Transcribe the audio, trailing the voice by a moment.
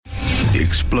The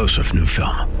explosive new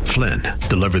film, Flynn,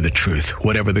 deliver the truth,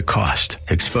 whatever the cost,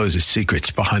 exposes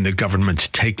secrets behind the government's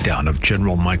takedown of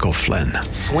General Michael Flynn.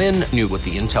 Flynn knew what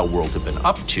the intel world had been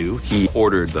up to. He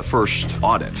ordered the first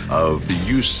audit of the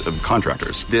use of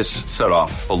contractors. This set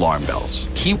off alarm bells.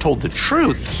 He told the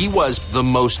truth. He was the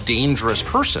most dangerous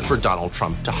person for Donald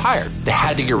Trump to hire. They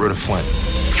had to get rid of Flynn.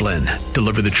 Flynn,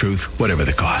 deliver the truth, whatever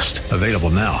the cost. Available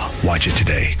now. Watch it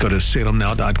today. Go to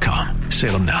salemnow.com.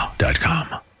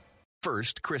 salemnow.com.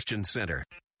 First Christian Center.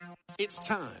 It's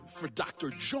time for Dr.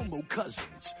 Jomo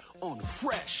Cousins on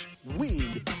Fresh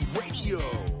Wind Radio.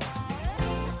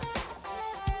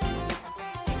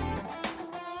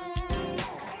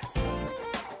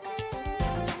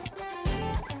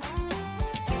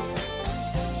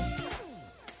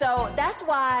 So that's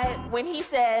why when he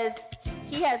says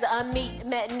he has an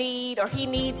unmet need or he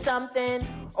needs something,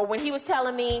 or when he was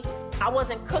telling me I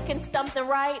wasn't cooking something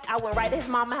right, I went right to his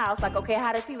mama's house like, okay,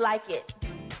 how does he like it?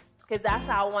 Because that's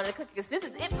how I want to cook it, because this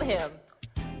is it for him.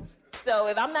 So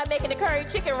if I'm not making the curry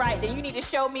chicken right, then you need to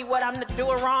show me what I'm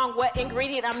doing wrong, what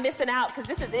ingredient I'm missing out, because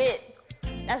this is it.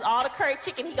 That's all the curry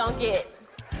chicken he gonna get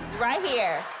right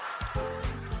here.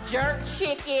 Jerk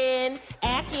chicken,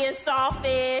 ackee and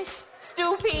sawfish,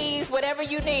 stew peas, whatever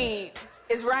you need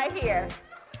is right here.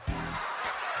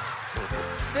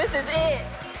 This is it.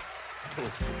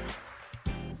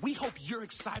 We hope you're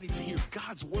excited to hear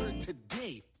God's word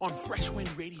today on Fresh Wind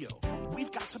Radio.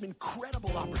 We've got some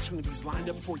incredible opportunities lined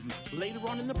up for you later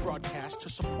on in the broadcast to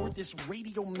support this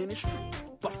radio ministry.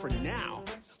 But for now,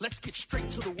 let's get straight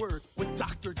to the word with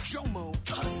Dr. Jomo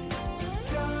Cousins.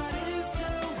 God is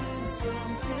doing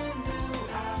something new.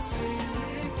 I feel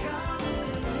it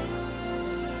coming.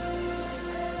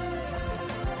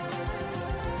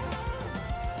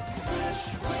 Fresh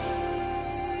Wind.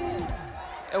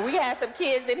 And we had some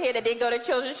kids in here that didn't go to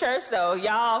children's church, so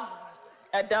y'all,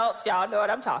 adults, y'all know what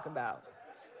I'm talking about.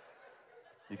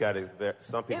 You got to.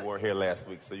 Some people weren't here last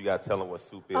week, so you got to tell them what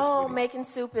soup is. Oh, sweetie. making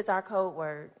soup is our code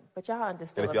word, but y'all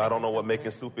understand. And if y'all don't know what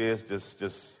making soup is,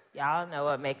 just. Y'all know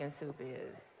what making soup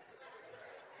is.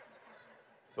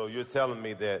 So you're telling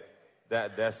me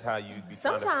that's how you be.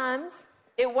 Sometimes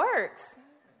it works,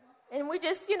 and we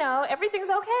just, everything's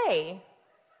okay.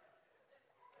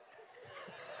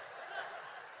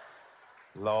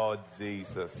 Lord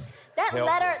Jesus. That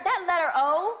letter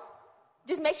O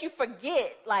just makes you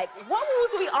forget, like, what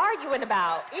was we arguing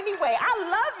about? Anyway, I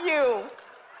love you.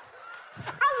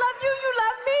 I love you. You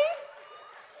love me.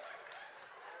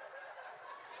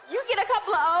 You get a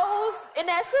couple of O's in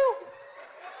that soup.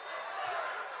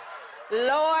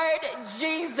 Lord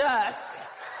Jesus.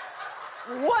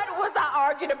 What was I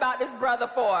arguing about this brother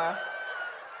for?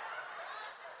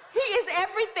 He is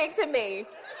everything to me.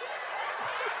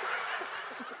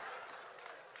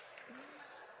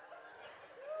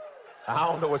 I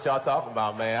don't know what y'all talking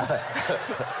about, man.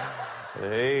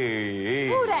 Hey.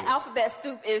 Ooh, that alphabet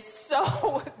soup is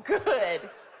so good.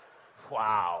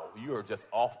 Wow, you are just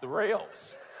off the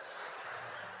rails.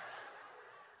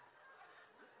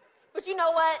 But you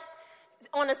know what?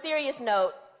 On a serious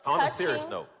note,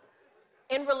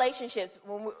 in relationships,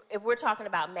 if we're talking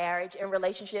about marriage and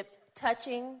relationships,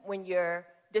 touching when you're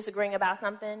disagreeing about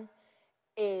something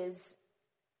is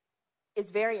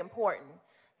very important.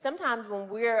 Sometimes when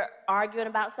we're arguing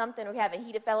about something or we have a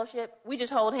heated fellowship, we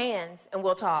just hold hands and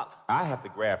we'll talk. I have to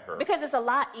grab her. Because it's a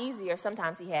lot easier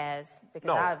sometimes because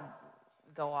I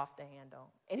go off the handle.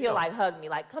 And he'll hug me,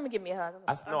 like, come and give me a hug.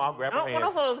 I'll grab her hand. I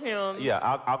don't want to hug him. Yeah,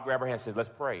 I'll grab her hand and say, let's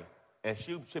pray. And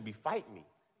she should be fighting me.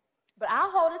 But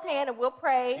I'll hold his hand and we'll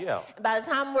pray. Yeah. And by the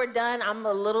time we're done, I'm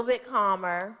a little bit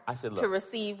calmer to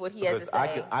receive what he has to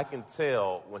say. I can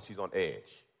tell when she's on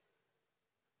edge.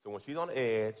 So when she's on the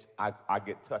edge, I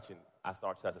get touching. I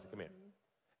start touching. I say, come here.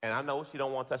 And I know she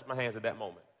don't want to touch my hands at that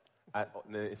moment.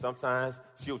 Sometimes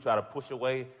she'll try to push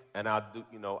away, and I'll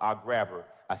grab her.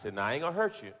 I said, I ain't going to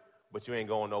hurt you, but you ain't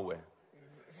going nowhere.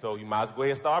 So you might as well go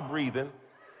ahead and start breathing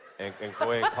and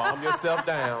go ahead and calm yourself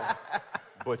down,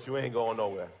 but you ain't going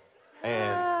nowhere.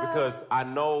 And because I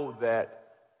know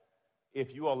that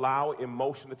if you allow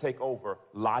emotion to take over,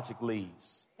 logic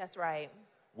leaves. That's right.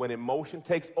 When emotion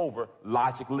takes over,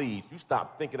 logic leaves. You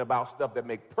stop thinking about stuff that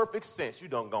make perfect sense. You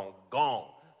done gone.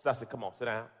 So I said, come on, sit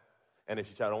down. And if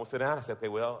she tried to don't sit down, I said, okay,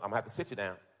 well, I'm going to have to sit you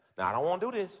down. Now, I don't want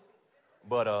to do this,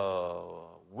 but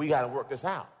we got to work this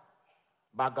out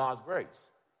by God's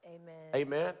grace.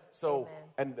 Amen. So,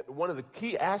 and one of the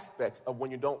key aspects of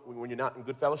when you're not in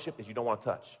good fellowship is you don't want to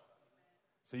touch.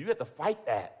 So you have to fight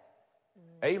that.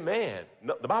 Amen.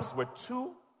 No, the Bible says where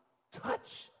two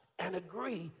touch and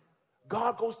agree,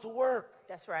 God goes to work.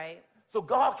 That's right. So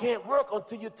God can't work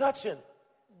until you're touching.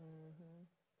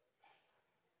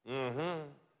 Mm-hmm.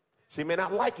 She may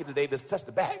not like you today, just touch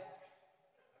the back.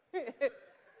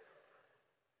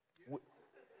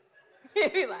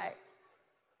 Be like,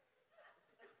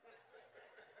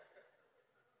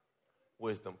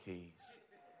 wisdom keys.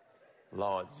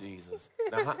 Lord Jesus.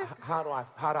 Now, how do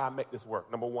I make this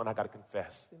work? Number one, I got to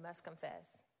confess. we must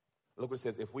confess. Look what it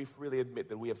says. If we freely admit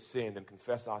that we have sinned and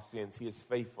confess our sins, he is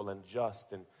faithful and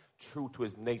just and true to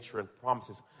his nature and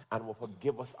promises and will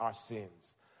forgive us our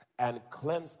sins and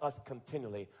cleanse us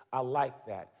continually. I like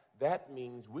that. That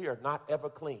means we are not ever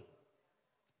clean.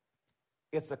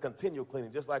 It's a continual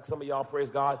cleaning. Just like some of y'all, praise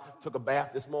God, took a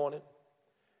bath this morning.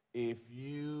 If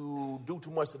you do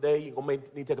too much today, you're going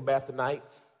to need to take a bath tonight.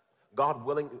 God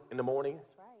willing, in the morning.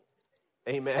 That's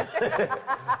right. Amen.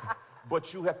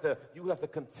 But you have to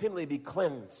continually be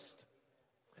cleansed.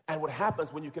 And what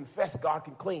happens when you confess, God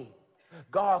can clean.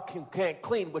 God can't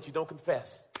clean what you don't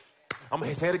confess. I'm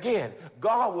going to say it again.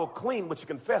 God will clean what you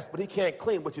confess, but he can't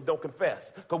clean what you don't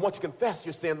confess. Because once you confess,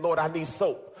 you're saying, Lord, I need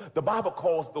soap. The Bible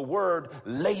calls the word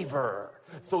laver.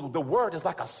 So the word is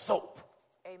like a soap.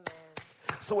 Amen.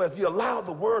 So if you allow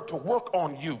the word to work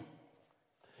on you,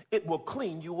 it will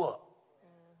clean you up.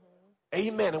 Mm-hmm.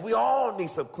 Amen. And we all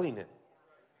need some cleaning.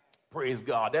 Praise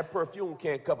God. That perfume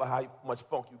can't cover how much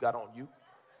funk you got on you.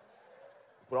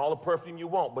 Put all the perfume you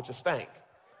want, but you stink.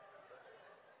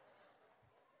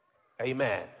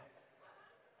 Amen.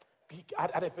 I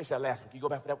didn't finish that last week. Can you go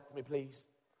back for that for me, please?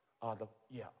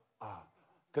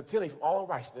 Continually from all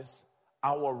unrighteousness,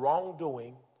 our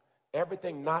wrongdoing,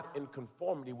 everything not in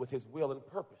conformity with his will and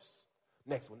purpose.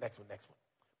 Next one.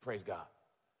 Praise God.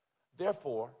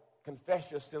 Therefore, confess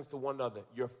your sins to one another,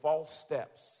 your false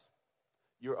steps,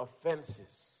 your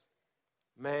offenses.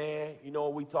 Man, you know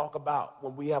what we talk about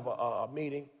when we have a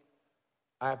meeting?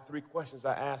 I have 3 questions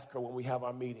I ask her when we have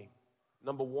our meeting.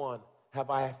 Number 1,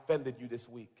 have I offended you this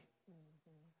week?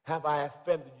 Mm-hmm. Have I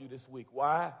offended you this week?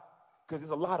 Why? Because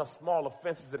there's a lot of small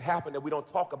offenses that happen that we don't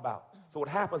talk about. So what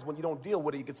happens when you don't deal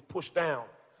with it, it gets pushed down.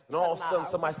 And all of a sudden,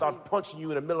 somebody starts punching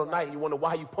you in the middle of the night, and you wonder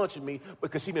why you punching me,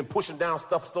 because she's been pushing down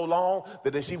stuff so long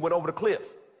that then she went over the cliff.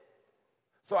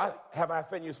 So have I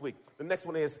offended you this week? The next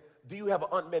one is, do you have an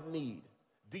unmet need?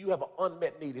 Do you have an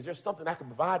unmet need? Is there something I can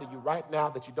provide to you right now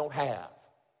that you don't have?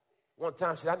 One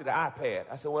time she said, I need an iPad.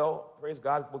 I said, well, praise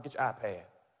God, we'll get your iPad.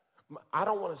 I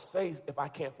don't want to say if I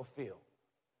can't fulfill.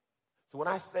 So when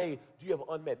I say, do you have an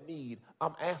unmet need,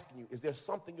 I'm asking you, is there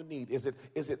something you need? Is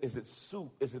it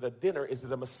soup? Is it a dinner? Is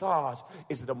it a massage?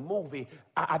 Is it a movie?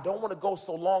 I don't want to go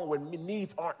so long when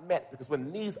needs aren't met, because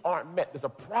when needs aren't met, there's a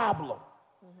problem.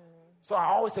 Mm-hmm. So I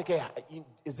always say, okay,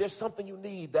 is there something you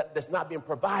need that's not being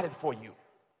provided for you?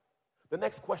 The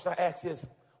next question I ask is,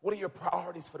 what are your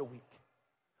priorities for the week?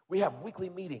 We have weekly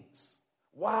meetings.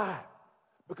 Why?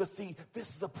 Because, see,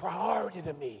 this is a priority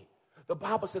to me. The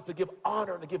Bible says to give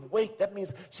honor and to give weight. That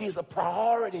means she is a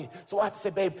priority. So I have to say,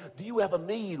 babe, do you have a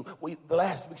need? The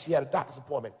last week she had a doctor's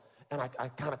appointment, and I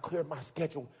kind of cleared my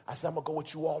schedule. I said, I'm going to go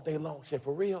with you all day long. She said,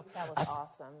 for real? That was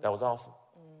awesome. That was awesome.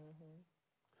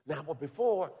 Mm-hmm. Now, but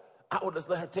before, I would just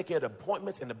let her take care of the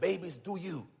appointments and the babies, do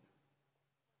you.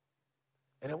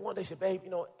 And then one day she said, babe,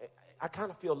 I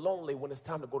kind of feel lonely when it's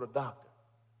time to go to the doctor.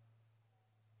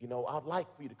 I'd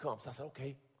like for you to come. So I said,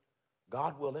 okay,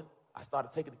 God willing. I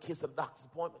started taking the kids to the doctor's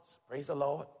appointments. Praise the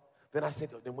Lord. Then I said,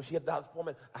 then when she had the doctor's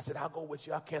appointment, I said, I'll go with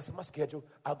you. I'll cancel my schedule.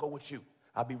 I'll go with you.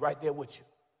 I'll be right there with you.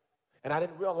 And I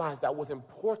didn't realize that was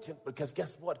important, because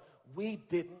guess what?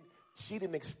 She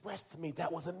didn't express to me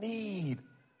that was a need.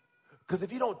 Because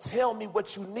if you don't tell me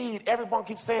what you need, everyone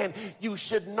keeps saying, you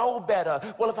should know better.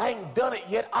 Well, if I ain't done it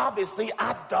yet, obviously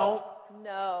I don't.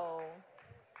 No.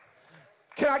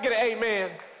 Can I get an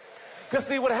amen? Because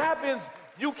see, what happens,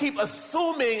 you keep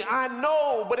assuming I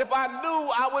know, but if I knew,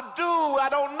 I would do. I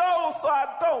don't know, so I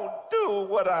don't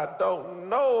do what I don't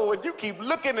know. And you keep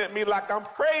looking at me like I'm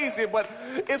crazy, but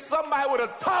if somebody would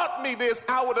have taught me this,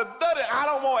 I would have done it. I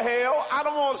don't want hell. I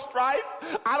don't want strife.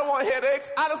 I don't want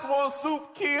headaches. I just want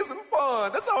soup, kids, and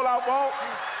fun. That's all I want.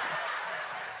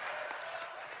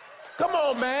 Come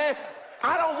on, man.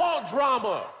 I don't want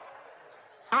drama.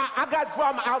 I got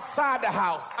drama outside the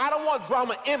house. I don't want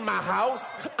drama in my house.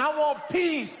 I want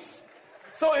peace.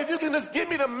 So if you can just give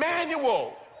me the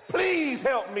manual, please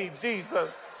help me,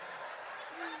 Jesus.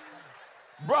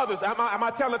 Brothers, am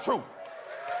I telling the truth?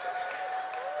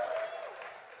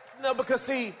 No, because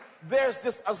see, there's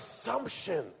this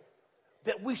assumption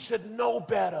that we should know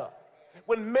better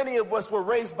when many of us were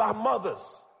raised by mothers.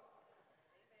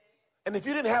 And if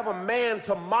you didn't have a man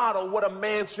to model what a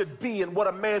man should be and what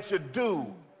a man should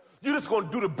do, you're just going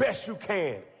to do the best you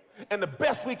can. And the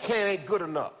best we can ain't good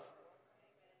enough.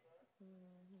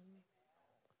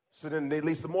 So then it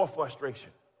leads to more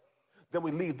frustration. Then we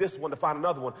leave this one to find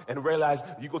another one and realize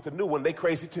you go to the new one, they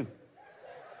crazy too.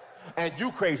 And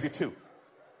you crazy too.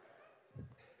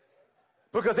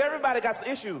 Because everybody got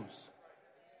some issues.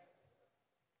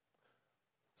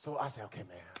 So I said, okay,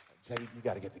 man, Jay, you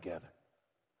got to get together.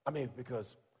 I mean,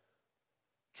 because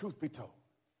truth be told,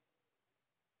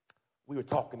 we were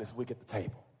talking this week at the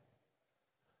table.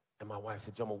 And my wife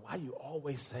said, Jomo, why do you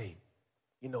always say,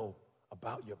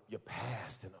 about your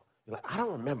past? And you're like, I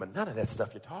don't remember none of that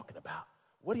stuff you're talking about.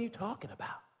 What are you talking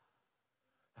about?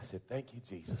 I said, thank you,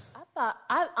 Jesus.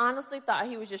 I honestly thought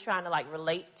he was just trying to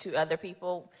relate to other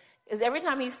people. Because every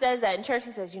time he says that in church,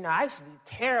 he says, I used to be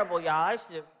terrible, y'all.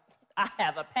 I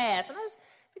have a past. And I was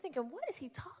be thinking, what is he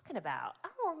talking about? I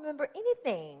don't remember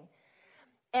anything.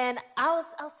 And I was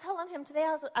telling him today,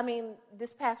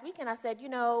 this past weekend, I said,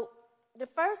 the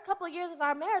first couple of years of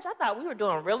our marriage, I thought we were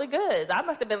doing really good. I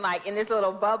must have been in this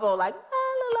little bubble, la, la,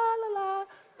 la, la, la.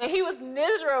 And he was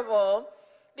miserable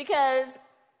because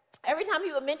every time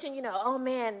he would mention, oh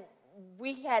man,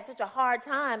 we had such a hard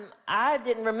time, I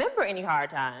didn't remember any hard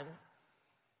times.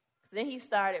 Then he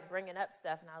started bringing up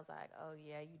stuff, and I was like, oh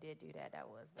yeah, you did do that. That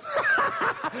was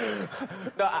bad.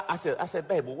 No, I said,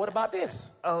 babe, well, what about this?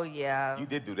 Oh yeah. You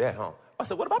did do that, huh? I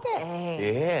said, what about that? Dang.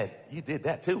 Yeah, you did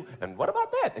that too. And what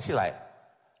about that? And she's like,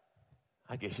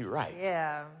 I guess you're right.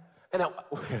 Yeah. And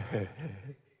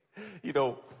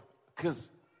because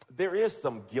there is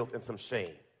some guilt and some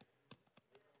shame.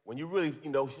 When you really,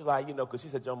 she's like, because she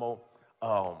said, Jomo,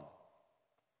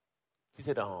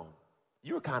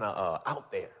 you were kind of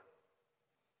out there.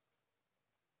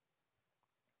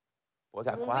 Well,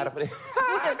 I got quiet up there.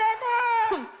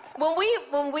 When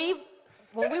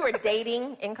we were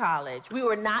dating in college, we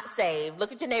were not saved.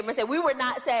 Look at your neighbor and say, we were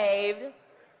not saved.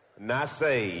 Not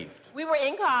saved. We were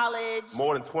in college.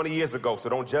 More than 20 years ago, so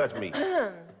don't judge me.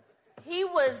 He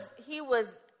was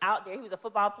out there. He was a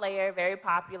football player, very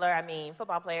popular.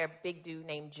 Football player, big dude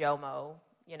named Jomo,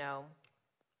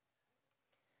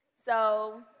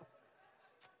 So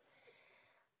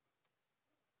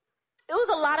it was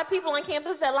a lot of people on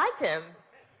campus that liked him.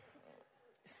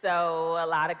 So a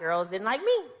lot of girls didn't like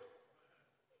me.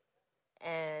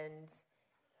 And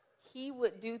he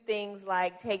would do things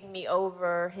like take me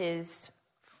over his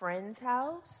friend's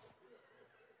house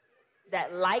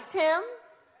that liked him,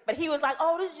 but he was like,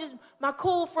 oh, this is just my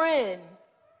cool friend.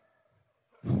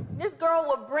 This girl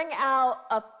would bring out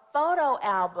a photo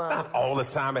album. Not all the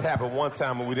time. It happened one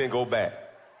time when we didn't go back.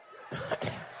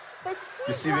 But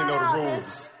she didn't know the brought out rules.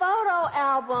 this photo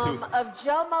album of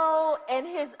Jomo and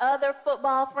his other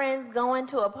football friends going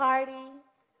to a party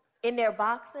in their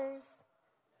boxers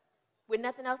with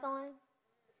nothing else on.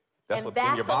 That's and what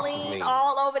your boxers Vaseline mean.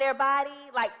 all over their body.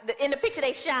 In the picture,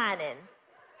 they shining.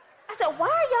 I said, why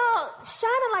are y'all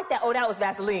shining like that? Oh, that was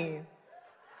Vaseline.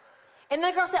 And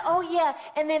the girl said, oh, yeah.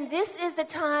 And then this is the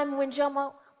time when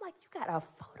Jomo... I'm like, you got a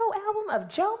photo album of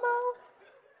Jomo?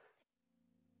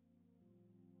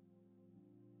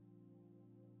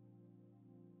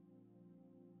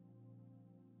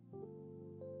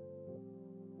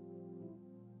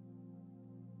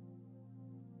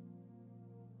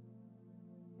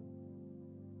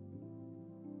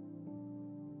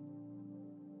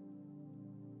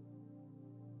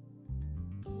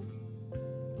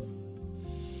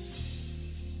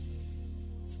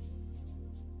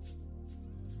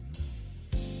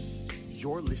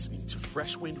 You're listening to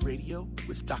Fresh Wind Radio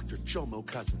with Dr. Jomo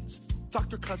Cousins.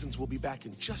 Dr. Cousins will be back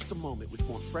in just a moment with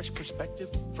more fresh perspective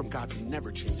from God's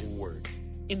never-changing word.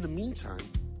 In the meantime,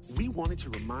 we wanted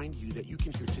to remind you that you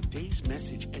can hear today's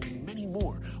message and many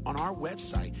more on our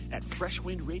website at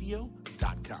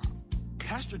freshwindradio.com.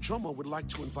 Pastor Jomo would like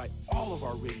to invite all of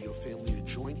our radio family to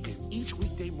join him each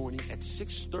weekday morning at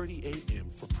 6:30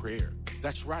 a.m. for prayer.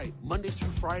 That's right. Monday through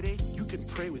Friday, you can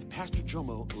pray with Pastor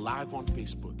Jomo live on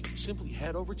Facebook. Simply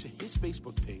head over to his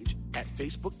Facebook page at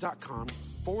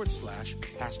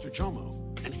facebook.com/Pastor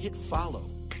Jomo and hit follow.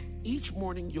 Each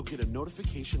morning, you'll get a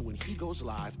notification when he goes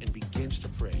live and begins to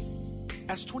pray.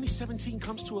 As 2017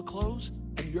 comes to a close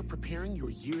and you're preparing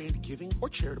your year-end giving or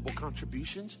charitable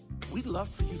contributions, we'd love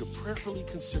for you to prayerfully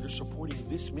consider supporting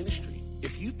this ministry.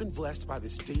 If you've been blessed by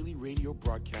this daily radio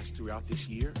broadcast throughout this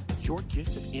year, your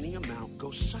gift of any amount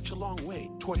goes such a long way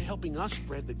toward helping us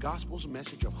spread the gospel's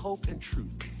message of hope and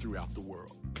truth throughout the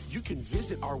world. You can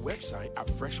visit our website at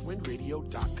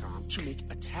freshwindradio.com to make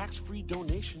a tax-free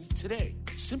donation today.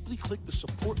 Simply click the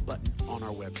support button on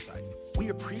our website. We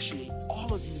appreciate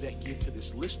all of you that give to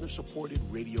this listener-supported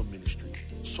radio ministry.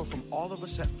 So from all of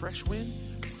us at Fresh Wind,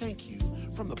 thank you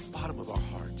from the bottom of our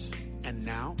hearts. And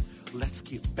now, let's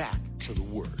get back to the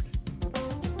Word.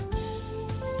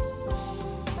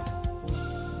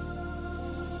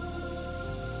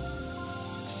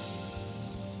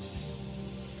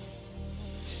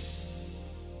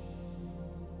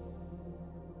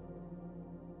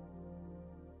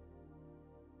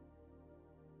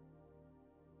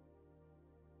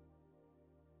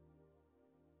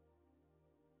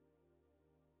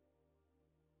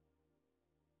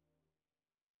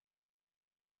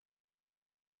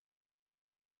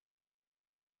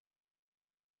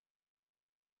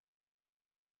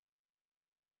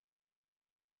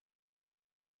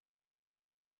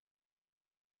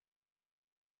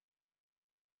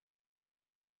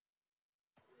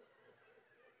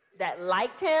 that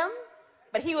liked him,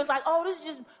 but he was like, oh, this is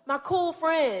just my cool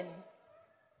friend.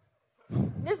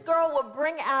 This girl would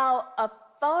bring out a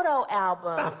photo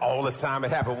album. Not all the time.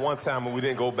 It happened one time when we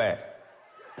didn't go back.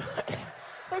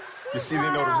 But she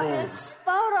didn't know the brought out rules. this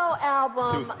photo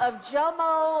album of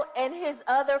Jomo and his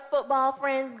other football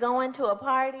friends going to a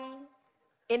party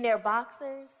in their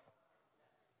boxers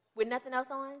with nothing else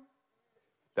on.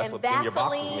 That's and what in your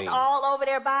boxes Vaseline mean. all over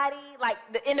their body. Like,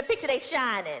 in the picture, they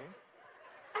shining.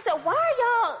 I said, why are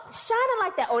y'all shining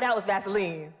like that? Oh, that was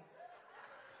Vaseline.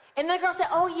 And the girl said,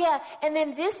 oh, yeah, and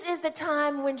then this is the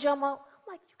time when Jomo... I'm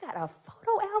like, you got a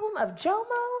photo album of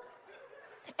Jomo?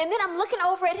 And then I'm looking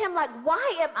over at him like,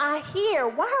 why am I here?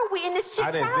 Why are we in this chick's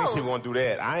house? I didn't think she was going to do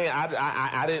that.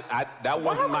 I didn't. That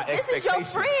wasn't my expectation. This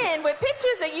is your friend with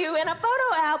pictures of you in a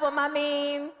photo album. I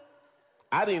mean...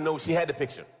 I didn't know she had the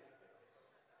picture.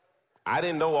 I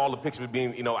didn't know all the pictures were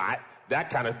being, that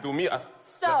kind of threw me up.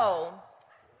 So,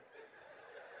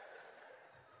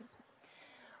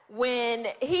 when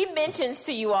he mentions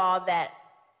to you all that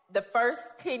the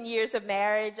first 10 years of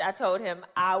marriage, I told him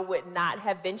I would not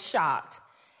have been shocked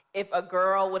if a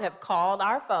girl would have called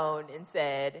our phone and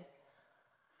said,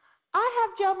 I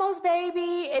have Jomo's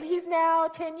baby, and he's now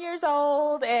 10 years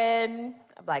old, and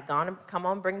I'm like, come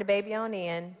on, bring the baby on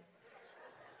in.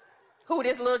 Who,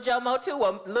 this little Jomo too?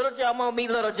 Well, little Jomo meet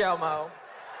little Jomo.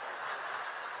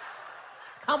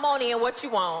 Come on in, what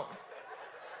you want?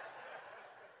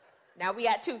 Now we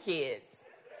got 2 kids.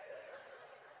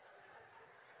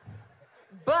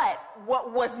 But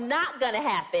what was not gonna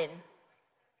happen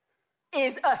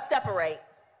is us separate.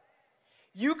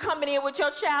 You coming in with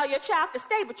your child can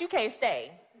stay, but you can't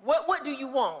stay. What do you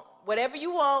want? Whatever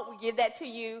you want, we give that to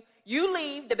you. You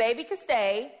leave, the baby can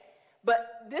stay. But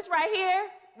this right here,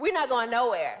 we're not going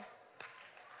nowhere.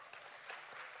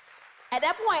 At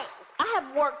that point, I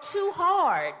have worked too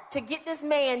hard to get this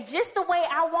man just the way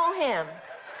I want him.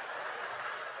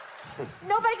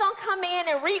 Nobody gonna come in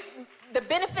and reap the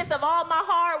benefits of all my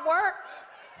hard work,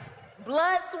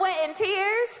 blood, sweat, and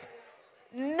tears.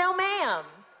 No, ma'am.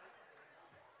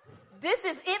 This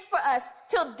is it for us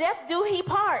till death do he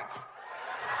part.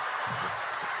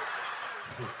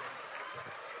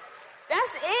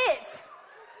 That's it.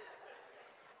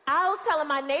 I was telling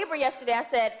my neighbor yesterday, I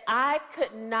said, I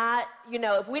could not,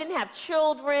 if we didn't have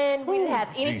children, we didn't have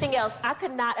anything else, I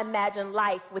could not imagine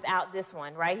life without this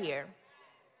one right here.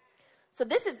 So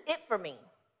this is it for me.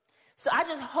 So I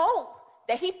just hope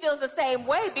that he feels the same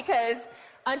way, because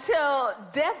until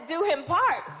death do him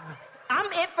part, I'm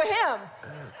it for him.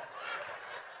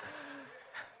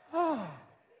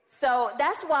 So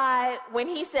that's why when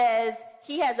he says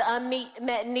he has an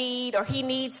unmet need or he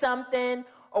needs something,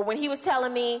 or when he was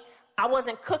telling me I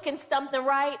wasn't cooking something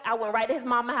right, I went right to his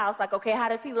mama's house like, okay, how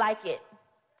does he like it?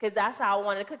 Because that's how I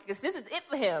wanted to cook it, because this is it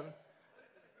for him.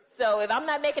 So if I'm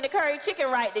not making the curry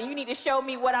chicken right, then you need to show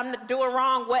me what I'm doing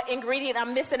wrong, what ingredient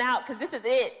I'm missing out, because this is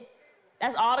it.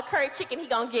 That's all the curry chicken he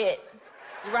gonna get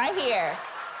right here.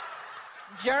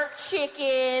 Jerk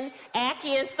chicken,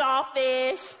 ackee and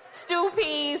sawfish, stew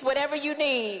peas, whatever you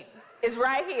need is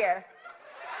right here.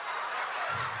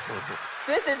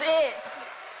 This is it.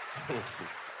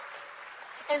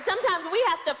 And sometimes we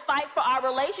have to fight for our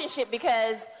relationship,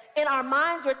 because in our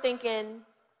minds we're thinking,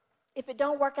 if it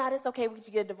don't work out, it's okay, we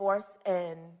should get a divorce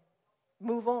and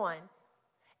move on.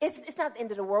 It's not the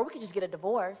end of the world, we could just get a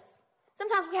divorce.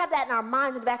 Sometimes we have that in our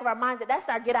minds, in the back of our minds, that's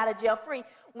our get out of jail free.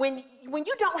 When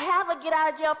you don't have a get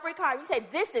out of jail free card, you say,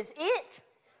 this is it.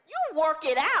 You work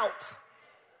it out.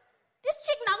 This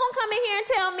chick not gonna come in here and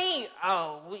tell me,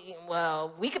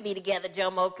 oh, we could be together,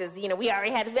 Jomo, because, we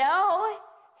already had this. Oh,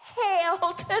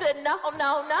 hell to the no.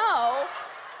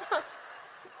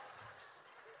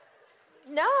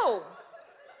 No.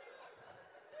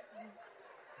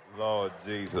 Lord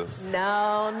Jesus.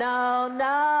 No.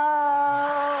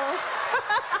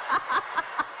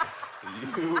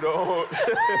 You don't.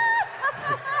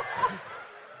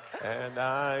 And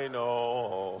I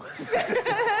know.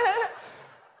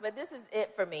 But this is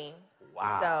it for me.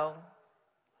 Wow. So.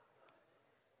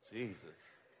 Jesus.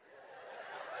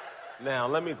 Now,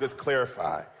 let me just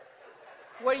clarify.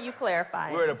 What are you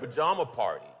clarifying? We're at a pajama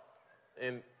party,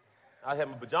 and I have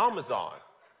my pajamas on.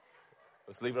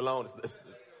 Let's leave it alone.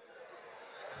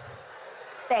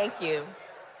 Thank you.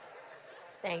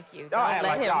 Y'all act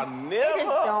like y'all never. They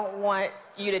just don't want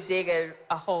you to dig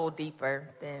a hole deeper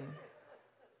than.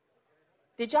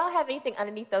 Did y'all have anything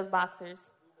underneath those boxers?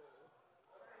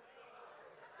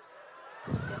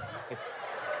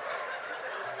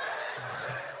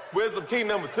 Wisdom key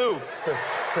number 2.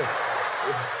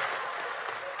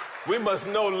 We must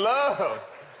know love.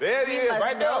 There it is,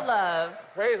 right now. We must know love.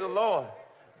 Praise the Lord.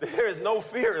 There is no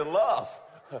fear in love.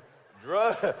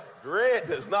 Dread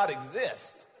does not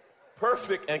exist.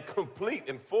 Perfect and complete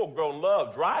and full-grown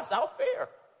love drives out fear.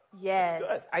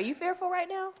 Yes. Are you fearful right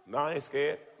now? No, I ain't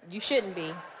scared. You shouldn't be.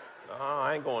 No,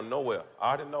 I ain't going nowhere. I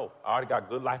already know. I already got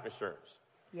good life insurance.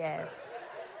 Yes.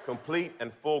 Complete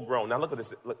and full-grown. Now look at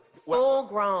this. Look.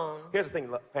 Full-grown. Here's the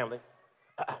thing, family.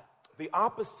 The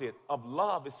opposite of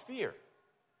love is fear.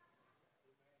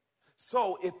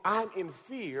 So if I'm in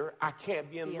fear, I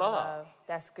can't be in love.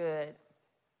 That's good.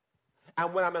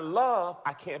 And when I'm in love,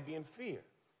 I can't be in fear.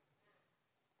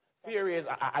 Fear is,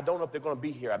 I don't know if they're going to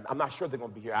be here. I'm not sure they're going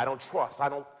to be here. I don't trust.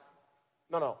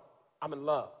 No, I'm in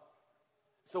love.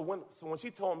 So when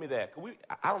she told me that,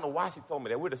 I don't know why she told me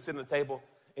that. We were just sitting at the table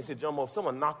and said, Jomo, if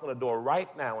someone knocked on the door right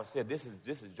now and said, this is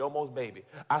Jomo's baby.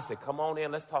 I said, come on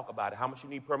in, let's talk about it. How much you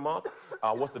need per month?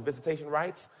 What's the visitation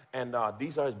rights? And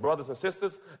these are his brothers and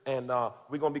sisters, and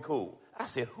we're going to be cool. I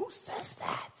said, who says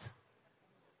that?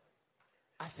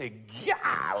 I said,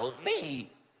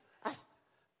 golly.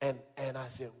 And I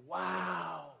said,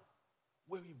 wow,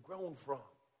 where you've grown from.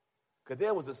 Because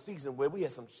there was a season where we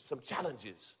had some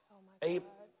challenges. Oh, my God.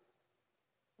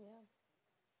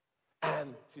 Yeah.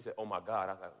 And she said, oh, my God.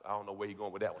 I was like, I don't know where you're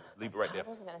going with that one. Leave it right there. I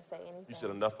wasn't going to say anything. You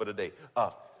said enough for the day.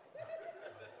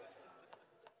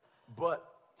 But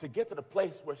to get to the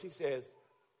place where she says,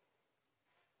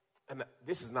 and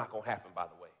this is not going to happen, by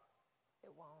the way.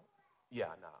 It won't. Yeah,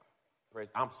 nah.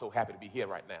 I'm so happy to be here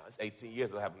right now. It's 18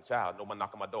 years of having a child. No one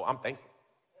knocking my door. I'm thankful.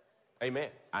 Amen.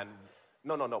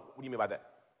 No. What do you mean by that?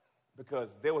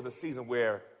 Because there was a season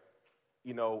where,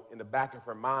 in the back of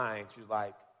her mind, she's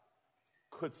like,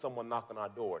 could someone knock on our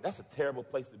door? That's a terrible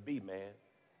place to be, man,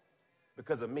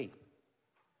 because of me.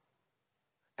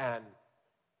 And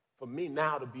for me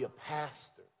now to be a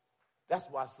pastor, that's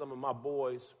why some of my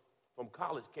boys from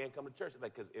college can't come to church.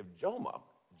 Like, because if Jomo?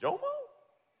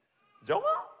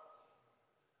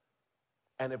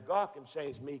 And if God can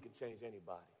change me, he can change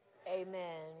anybody.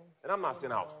 Amen. And I'm not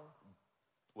saying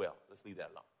well, let's leave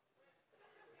that alone.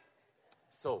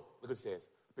 So, look what it says.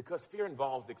 Because fear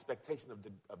involves the expectation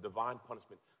of divine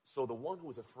punishment, so the one who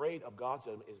is afraid of God's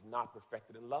judgment is not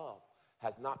perfected in love,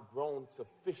 has not grown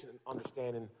sufficient in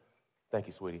understanding. Thank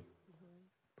you, sweetie. Mm-hmm.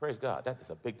 Praise God. That is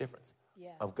a big difference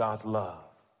of God's love.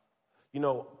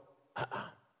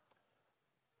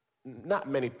 Not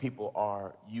many people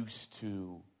are used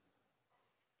to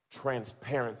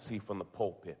transparency from the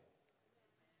pulpit.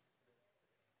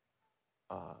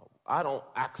 I don't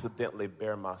accidentally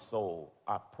bare my soul.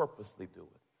 I purposely do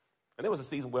it. And there was a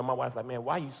season where my wife was like, man,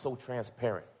 why are you so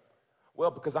transparent?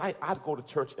 Well, because I'd go to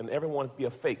church and everyone would be a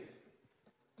fake.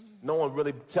 No one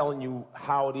really telling you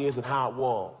how it is and how it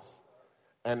was.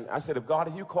 And I said, if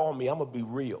you call me, I'm going to be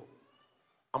real.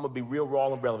 I'm going to be real,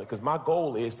 raw, and relevant, because my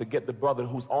goal is to get the brother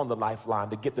who's on the lifeline,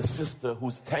 to get the sister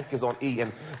whose tank is on E,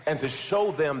 and to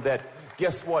show them that,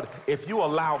 guess what, if you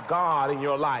allow God in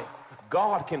your life,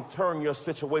 God can turn your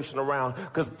situation around.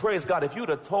 Because, praise God, if you'd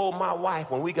have told my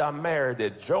wife when we got married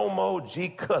that Jomo G.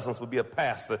 Cousins would be a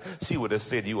pastor, she would have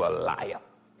said, you a liar.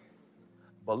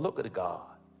 But look at God.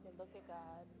 Look at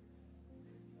God.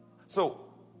 So,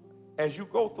 as you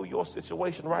go through your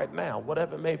situation right now,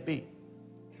 whatever it may be,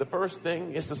 the first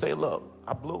thing is to say, look,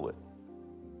 I blew it.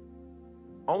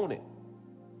 Own it.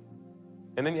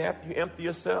 And then after you empty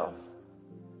yourself,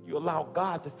 you allow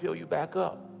God to fill you back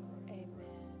up. Amen.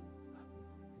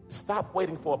 Stop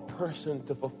waiting for a person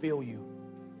to fulfill you.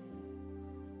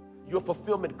 Your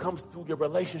fulfillment comes through your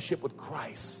relationship with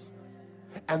Christ.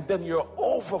 And then your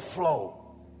overflow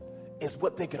is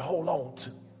what they can hold on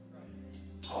to.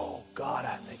 Oh, God,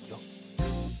 I thank you.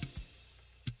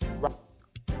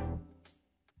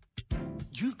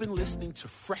 You've been listening to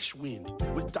Fresh Wind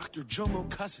with Dr. Jomo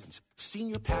Cousins,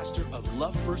 Senior Pastor of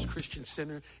Love First Christian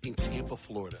Center in Tampa,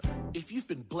 Florida. If you've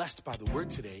been blessed by the word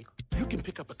today, you can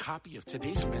pick up a copy of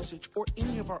today's message or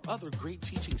any of our other great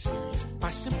teaching series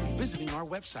by simply visiting our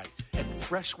website at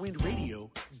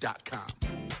freshwindradio.com.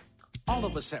 All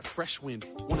of us at Fresh Wind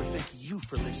want to thank you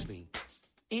for listening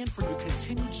and for your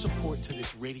continued support to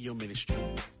this radio ministry.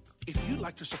 If you'd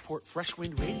like to support Fresh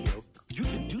Wind Radio, you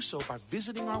can do so by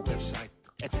visiting our website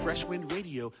at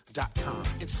freshwindradio.com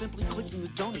and simply clicking the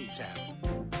Donate tab.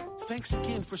 Thanks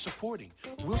again for supporting.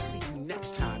 We'll see you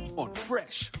next time on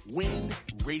Fresh Wind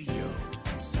Radio.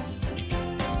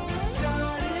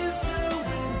 God is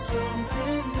doing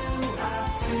something new. I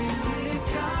feel it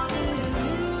coming.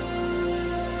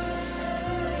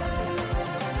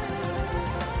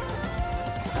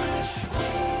 Fresh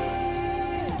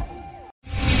Wind.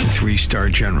 3-star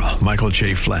general Michael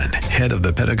J. Flynn, head of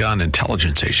the Pentagon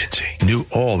Intelligence Agency, knew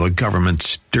all the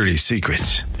government's dirty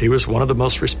secrets. He was one of the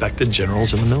most respected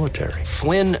generals in the military.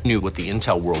 Flynn knew what the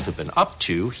intel world had been up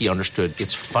to. He understood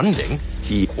its funding.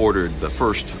 He ordered the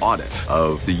first audit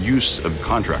of the use of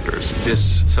contractors.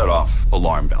 This set off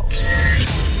alarm bells.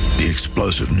 The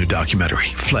explosive new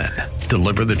documentary, Flynn,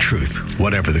 Deliver the Truth,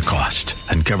 Whatever the Cost,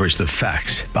 uncovers the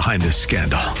facts behind this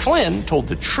scandal. Flynn told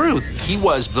the truth. He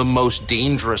was the most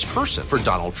dangerous person for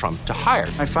Donald Trump to hire.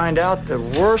 I find out the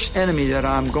worst enemy that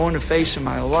I'm going to face in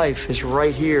my life is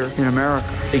right here in America.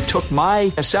 They took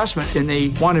my assessment and they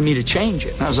wanted me to change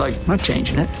it. And I was like, I'm not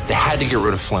changing it. They had to get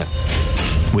rid of Flynn.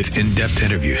 With in-depth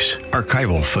interviews,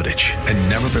 archival footage, and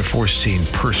never-before-seen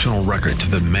personal records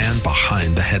of the man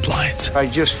behind the headlines. I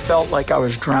just felt like I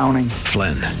was drowning.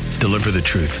 Flynn, Deliver the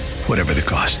Truth, Whatever the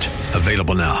Cost.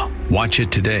 Available now. Watch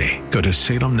it today. Go to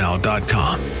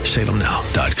salemnow.com.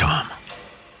 salemnow.com.